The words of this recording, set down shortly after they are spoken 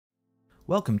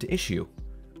Welcome to Issuu.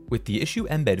 With the Issuu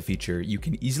Embed feature, you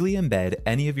can easily embed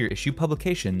any of your Issuu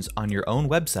publications on your own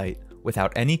website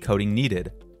without any coding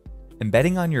needed.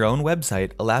 Embedding on your own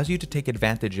website allows you to take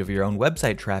advantage of your own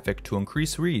website traffic to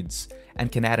increase reads,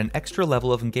 and can add an extra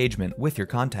level of engagement with your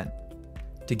content.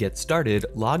 To get started,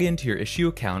 log into your Issuu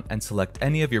account and select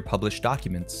any of your published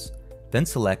documents. Then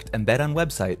select Embed on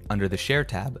Website under the Share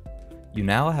tab. You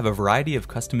now have a variety of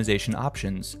customization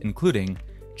options, including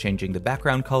changing the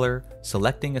background color,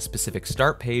 selecting a specific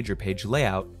start page or page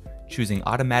layout, choosing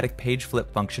automatic page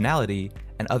flip functionality,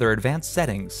 and other advanced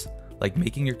settings, like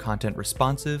making your content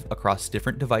responsive across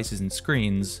different devices and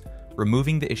screens,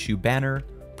 removing the Issuu banner,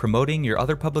 promoting your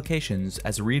other publications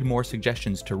as read more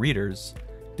suggestions to readers,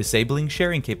 disabling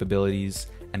sharing capabilities,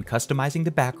 and customizing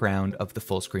the background of the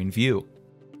full screen view.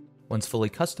 Once fully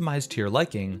customized to your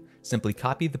liking, simply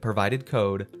copy the provided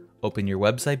code, open your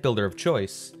website builder of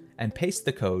choice, and paste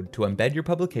the code to embed your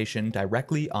publication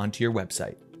directly onto your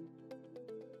website.